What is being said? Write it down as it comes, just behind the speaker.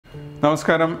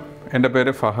നമസ്കാരം, എൻ്റെ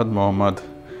പേര് ഫഹദ് മുഹമ്മദ്.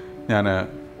 ഞാൻ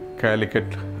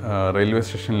കാലിക്കറ്റ് റെയിൽവേ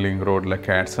സ്റ്റേഷൻ ലിങ്ക് റോഡിലെ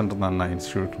CADD Centre എന്ന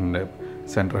ഇൻസ്റ്റിറ്റ്യൂട്ടിൻ്റെ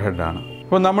സെൻറ്റർ ഹെഡാണ്.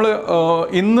 അപ്പോൾ നമ്മൾ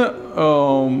ഇന്ന്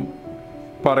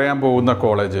പറയാൻ പോകുന്ന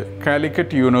കോളേജ്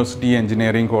കാലിക്കറ്റ് യൂണിവേഴ്സിറ്റി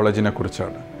എഞ്ചിനീയറിംഗ് കോളേജിനെ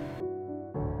കുറിച്ചാണ്.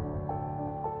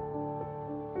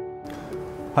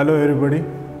 Hello everybody,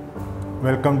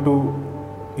 welcome to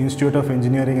Institute of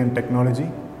Engineering and Technology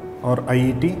or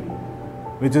IET,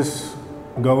 which is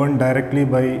governed directly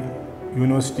by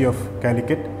University of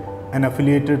Calicut and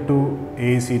affiliated to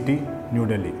AICT, New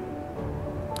Delhi.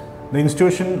 The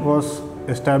institution was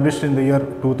established in the year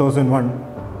 2001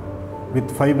 with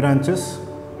 5 branches: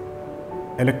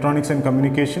 Electronics and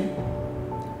Communication,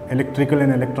 Electrical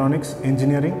and Electronics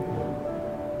Engineering,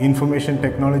 Information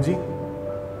Technology,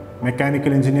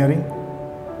 Mechanical Engineering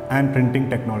and Printing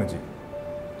Technology.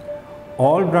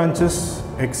 All branches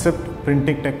except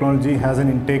Printing Technology has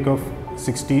an intake of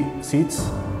 60 seats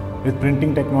with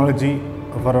Printing Technology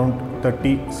of around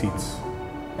 30 seats.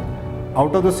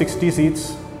 Out of the 60 seats,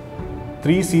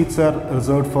 3 seats are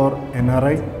reserved for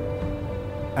NRI,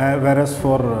 whereas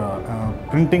for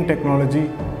Printing Technology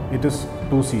it is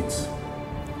 2 seats.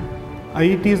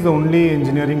 IET is the only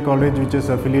engineering college which is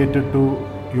affiliated to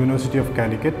University of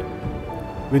Calicut,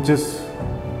 which is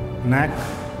NAC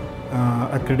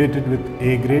accredited with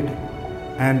A grade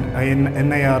and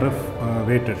NIRF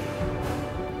rated.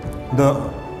 The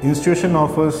institution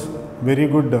offers very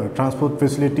good transport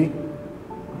facility,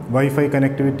 Wi-Fi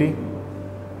connectivity,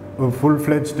 a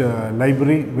full-fledged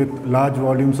library with large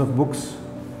volumes of books.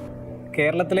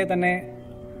 കേരളത്തിലെ തന്നെ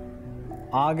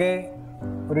ആകെ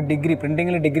ഒരു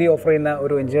പ്രിൻറ്റിങ്ങിൽ degree offer ചെയ്യുന്ന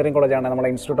ഒരു engineering കോളേജാണ് നമ്മുടെ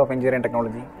institute of engineering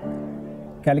technology.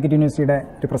 Calicut യൂണിവേഴ്സിറ്റിയുടെ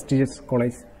ഒരു പ്രസ്റ്റീജിയസ്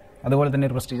കോളേജ്, അതുപോലെ തന്നെ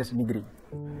ഒരു പ്രസ്റ്റീജിയസ് ഡിഗ്രി.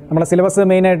 നമ്മുടെ സിലബസ്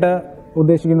മെയിനായിട്ട്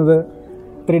ഉദ്ദേശിക്കുന്നത്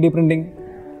 3D പ്രിൻറ്റിംഗ്,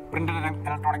 പ്രിൻ്റഡ്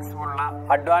ഇലക്ട്രോണിക്സ് പോലുള്ള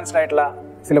അഡ്വാൻസ്ഡ് ആയിട്ടുള്ള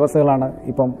സിലബസുകളാണ്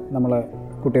ഇപ്പം നമ്മൾ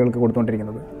കുട്ടികൾക്ക്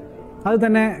കൊടുത്തുകൊണ്ടിരിക്കുന്നത്. അത്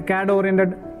തന്നെ CAD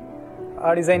ഓറിയൻറ്റഡ്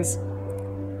ഡിസൈൻസ്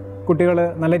കുട്ടികൾ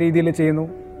നല്ല രീതിയിൽ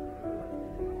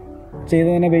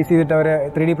ചെയ്തതിനെ ബേസ് ചെയ്തിട്ട് അവർ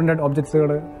 3D പ്രിൻ്റഡ് ഒബ്ജക്ട്സുകൾ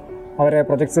അവരെ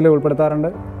പ്രൊജക്ട്സിൽ ഉൾപ്പെടുത്താറുണ്ട്.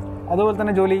 അതുപോലെ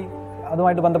തന്നെ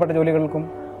അതുമായിട്ട് ബന്ധപ്പെട്ട ജോലികൾക്കും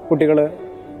കുട്ടികൾ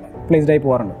പ്ലേസ്ഡ് ആയി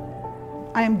പോകാറുണ്ട്.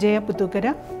 I am Jaya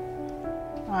Putukara,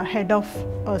 Head of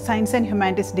Science and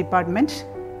Humanities Department.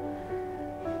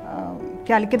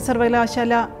 Calicut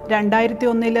സർവകലാശാല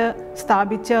 2001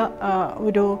 സ്ഥാപിച്ച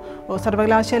ഒരു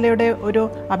സർവകലാശാലയുടെ ഒരു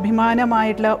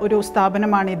അഭിമാനമായിട്ടുള്ള ഒരു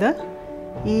സ്ഥാപനമാണിത്.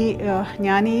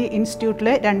 ഞാൻ ഈ ഇൻസ്റ്റിറ്റ്യൂട്ടിൽ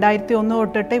 2001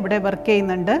 തൊട്ടിട്ട് ഇവിടെ വർക്ക്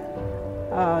ചെയ്യുന്നുണ്ട്.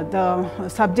 The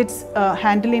subjects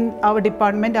handled in our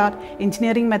department are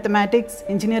engineering mathematics,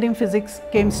 engineering physics,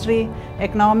 chemistry,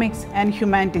 economics and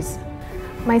humanities.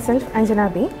 Myself, Anjana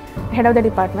B, Head of the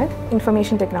Department,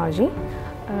 Information Technology.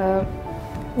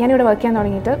 ഞാനിവിടെ വർക്ക് ചെയ്യാൻ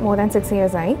തുടങ്ങിയിട്ട് more than 6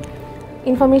 years ആയി.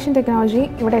 ഇൻഫർമേഷൻ ടെക്നോളജി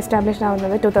ഇവിടെ established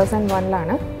ആവുന്നത്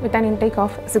 2001 with an intake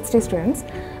of 60 students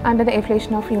under the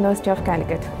affiliation of University of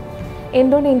Calicut.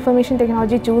 എന്തുകൊണ്ട് information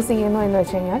technology choose ചെയ്യുന്നു എന്ന്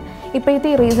വെച്ച് കഴിഞ്ഞാൽ ഇപ്പോഴത്തെ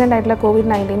ഈ റീസെൻ്റ് ആയിട്ടുള്ള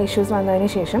COVID-19 ഇഷ്യൂസ് വന്നതിന്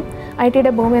ശേഷം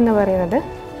IT-യുടെ ബൂം എന്ന് പറയുന്നത്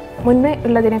മുൻപേ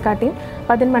ഉള്ളതിനെക്കാട്ടിയും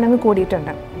 10 മടങ്ങ്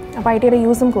കൂടിയിട്ടുണ്ട്. അപ്പോൾ IT-യുടെ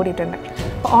യൂസും കൂടിയിട്ടുണ്ട്.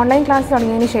 അപ്പോൾ ഓൺലൈൻ ക്ലാസ്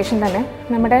തുടങ്ങിയതിന് ശേഷം തന്നെ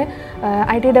നമ്മുടെ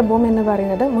IT-യുടെ ബൂം എന്ന്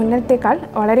പറയുന്നത് മുന്നത്തേക്കാൾ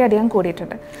വളരെയധികം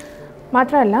കൂടിയിട്ടുണ്ട്.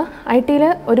 മാത്രമല്ല IT-യിൽ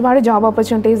ഒരുപാട് ജോബ്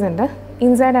ഓപ്പർച്യൂണിറ്റീസ് ഉണ്ട്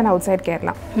inside and outside Kerala.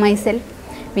 Myself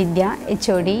Vidya,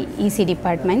 HOD EC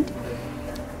department.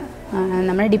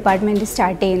 നമ്മുടെ ഡിപ്പാർട്ട്മെൻറ്റ്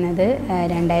സ്റ്റാർട്ട് ചെയ്യുന്നത്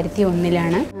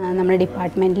 2001 നമ്മുടെ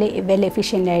ഡിപ്പാർട്ട്മെൻറ്റിൽ വെൽ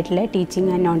എഫിഷ്യൻ്റ് ആയിട്ടുള്ള teaching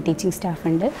and non teaching staff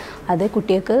ഉണ്ട്. അത്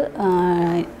കുട്ടികൾക്ക്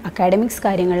അക്കാഡമിക്സ്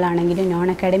കാര്യങ്ങളിലാണെങ്കിലും നോൺ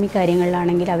അക്കാഡമിക്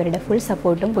കാര്യങ്ങളിലാണെങ്കിലും അവരുടെ ഫുൾ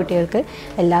സപ്പോർട്ടും കുട്ടികൾക്ക്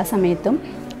എല്ലാ സമയത്തും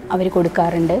അവർ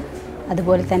കൊടുക്കാറുണ്ട്.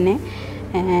 അതുപോലെ തന്നെ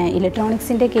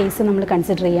ഇലക്ട്രോണിക്സിൻ്റെ കേസ് നമ്മൾ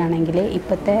കൺസിഡർ ചെയ്യുകയാണെങ്കിൽ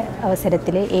ഇപ്പോഴത്തെ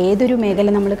അവസരത്തിൽ ഏതൊരു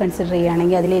മേഖല നമ്മൾ കൺസിഡർ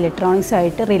ചെയ്യുകയാണെങ്കിൽ അതിൽ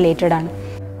ഇലക്ട്രോണിക്സുമായിട്ട് റിലേറ്റഡ് ആണ്.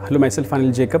 Hello, myself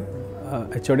Anil Jacob,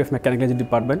 HOD of Mechanical Engineering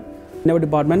Department. In our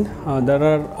department, there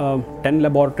are 10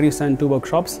 laboratories and 2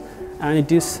 workshops, and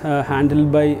it is handled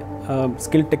by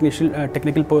skilled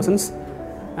technical persons,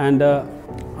 and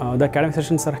the academic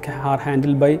sessions are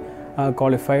handled by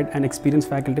qualified and experienced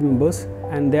faculty members,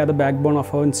 and they are the backbone of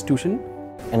our institution.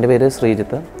 എൻ്റെ പേര്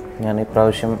ശ്രീജിത്ത്. ഞാൻ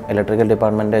ഇപ്രാവശ്യം electrical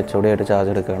department HOD ആയിട്ട്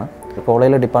charge എടുക്കുകയാണ്.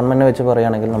 കോളേജിലെ department വെച്ച്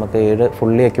പറയുകയാണെങ്കിൽ നമുക്ക് 7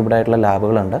 ഫുള്ളി എക്യുപ്ഡ് ആയിട്ടുള്ള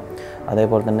ലാബുകളുണ്ട്.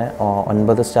 അതേപോലെ തന്നെ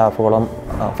 9 സ്റ്റാഫുകളും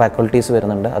ഫാക്കൽറ്റീസ്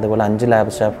വരുന്നുണ്ട്. അതേപോലെ 5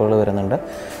 ലാബ് സ്റ്റാഫുകൾ വരുന്നുണ്ട്.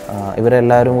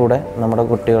 ഇവരെല്ലാവരും കൂടെ നമ്മുടെ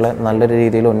കുട്ടികളെ നല്ലൊരു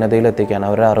രീതിയിൽ ഉന്നതിയിലെത്തിക്കാനും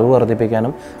അവരുടെ അറിവ്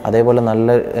വർദ്ധിപ്പിക്കാനും അതേപോലെ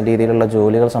നല്ല രീതിയിലുള്ള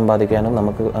ജോലികൾ സമ്പാദിക്കാനും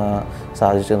നമുക്ക്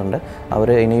സാധിച്ചിട്ടുണ്ട്.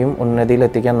 അവർ ഇനിയും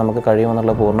ഉന്നതിയിലെത്തിക്കാൻ നമുക്ക്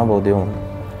കഴിയുമെന്നുള്ള പൂർണ്ണ ബോധ്യവുമുണ്ട്.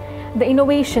 The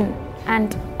innovation and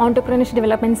Entrepreneurship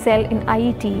Development Cell in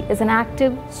IET is an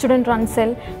active student-run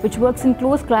cell which works in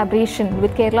close collaboration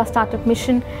with Kerala Startup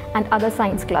Mission and other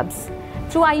science clubs.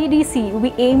 Through IEDC, we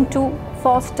aim to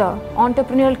foster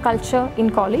entrepreneurial culture in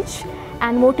college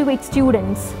and motivate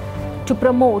students to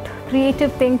promote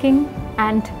creative thinking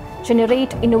and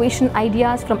generate innovation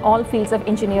ideas from all fields of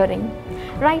engineering.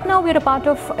 Right now, we are a part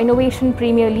of Innovation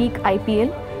Premier League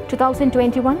IPL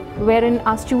 2021, wherein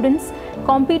our students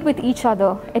compete with each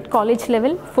other at college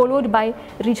level, followed by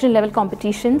regional level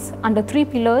competitions under 3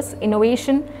 pillars: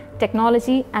 innovation,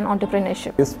 technology and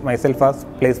entrepreneurship. Myself as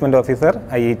placement officer,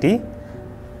 IET.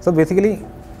 So basically,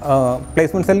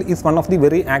 placement cell is one of the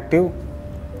very active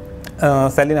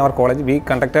cell in our college. We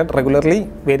conducted regularly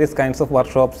various kinds of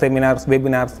workshops, seminars,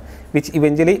 webinars, which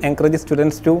eventually encourages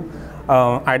students to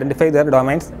identify their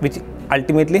domains, which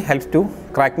ultimately helps to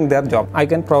cracking their job. I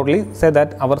can proudly say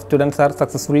that our students are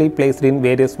successfully placed in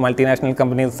various multinational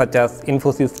companies such as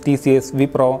Infosys, TCS,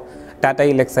 Wipro, Tata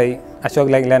Elxsi, Ashok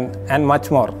Leyland and much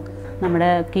more. നമ്മുടെ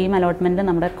KEAM allotment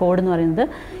നമ്മുടെ code എന്ന് പറയുന്നത്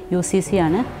UCC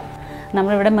ആണ്.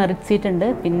 നമ്മളിവിടെ merit seat ഉണ്ട്,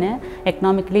 പിന്നെ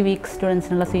economically week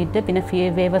സ്റ്റുഡൻസിനുള്ള seat, പിന്നെ ഫീ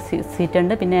waiver seat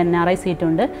ഉണ്ട്, പിന്നെ NRI സീറ്റ്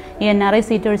ഉണ്ട്. ഈ NRI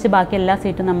സീറ്റ് ഒഴിച്ച് ബാക്കി എല്ലാ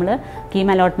സീറ്റും നമ്മൾ കീം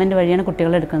അലോട്ട്മെൻറ്റ് വഴിയാണ്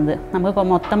കുട്ടികൾ എടുക്കുന്നത്. നമുക്ക്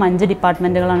മൊത്തം 5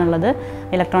 ഡിപ്പാർട്ട്മെൻറ്റുകളാണുള്ളത്.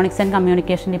 Electronics and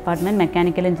communication department,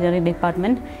 mechanical engineering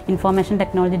department, information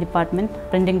technology department,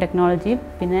 printing technology,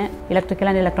 പിന്നെ ഇലക്ട്രിക്കൽ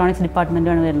ആൻഡ് ഇലക്ട്രോണിക്സ്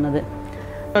ഡിപ്പാർട്ട്മെൻറ്റാണ് വരുന്നത്.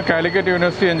 കാലിക്കറ്റ്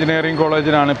യൂണിവേഴ്സിറ്റി എഞ്ചിനീയറിംഗ്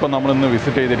കോളേജിലാണ് ഇപ്പോൾ നമ്മളിന്ന്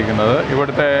വിസിറ്റ് ചെയ്തിരിക്കുന്നത്.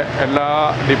 ഇവിടുത്തെ എല്ലാ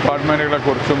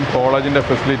ഡിപ്പാർട്ട്മെൻറ്റുകളെക്കുറിച്ചും കോളേജിൻ്റെ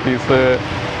ഫെസിലിറ്റീസ്,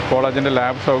 കോളേജിൻ്റെ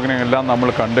ലാബ് സൗകര്യം എല്ലാം നമ്മൾ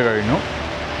കണ്ടു കഴിഞ്ഞു.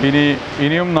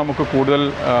 ഇനിയും നമുക്ക് കൂടുതൽ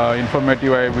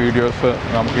ഇൻഫോർമേറ്റീവായ വീഡിയോസ്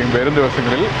നമുക്ക് വരും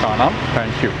ദിവസങ്ങളിൽ കാണാം.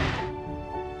 Thank you.